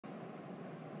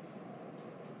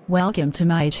Welcome to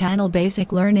my channel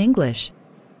Basic Learn English.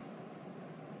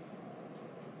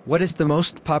 What is the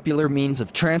most popular means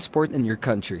of transport in your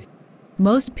country?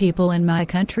 Most people in my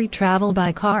country travel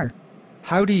by car.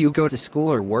 How do you go to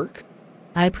school or work?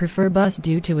 I prefer bus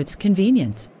due to its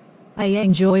convenience. I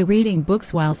enjoy reading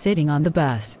books while sitting on the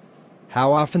bus.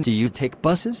 How often do you take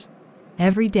buses?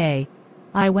 Every day.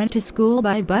 I went to school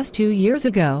by bus 2 years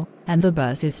ago, and the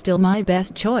bus is still my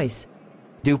best choice.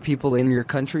 Do people in your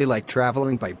country like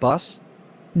traveling by bus?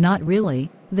 Not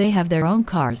really, they have their own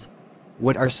cars.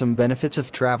 What are some benefits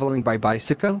of traveling by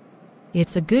bicycle?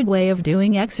 It's a good way of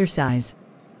doing exercise.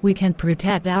 We can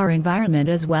protect our environment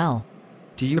as well.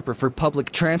 Do you prefer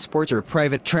public transport or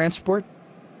private transport?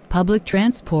 Public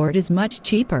transport is much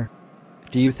cheaper.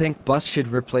 Do you think bus should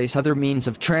replace other means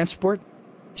of transport?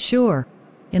 Sure.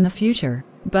 In the future,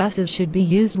 buses should be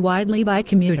used widely by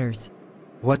commuters.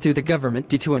 What do the government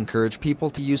do to encourage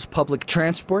people to use public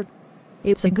transport?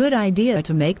 It's a good idea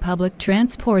to make public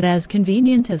transport as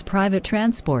convenient as private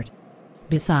transport.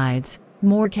 Besides,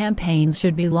 more campaigns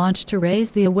should be launched to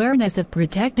raise the awareness of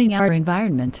protecting our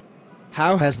environment.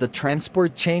 How has the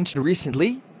transport changed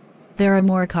recently? There are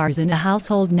more cars in a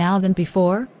household now than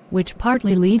before, which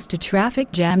partly leads to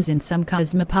traffic jams in some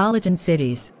cosmopolitan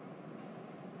cities.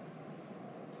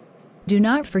 Do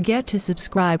not forget to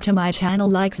subscribe to my channel,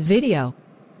 like this video.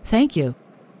 Thank you.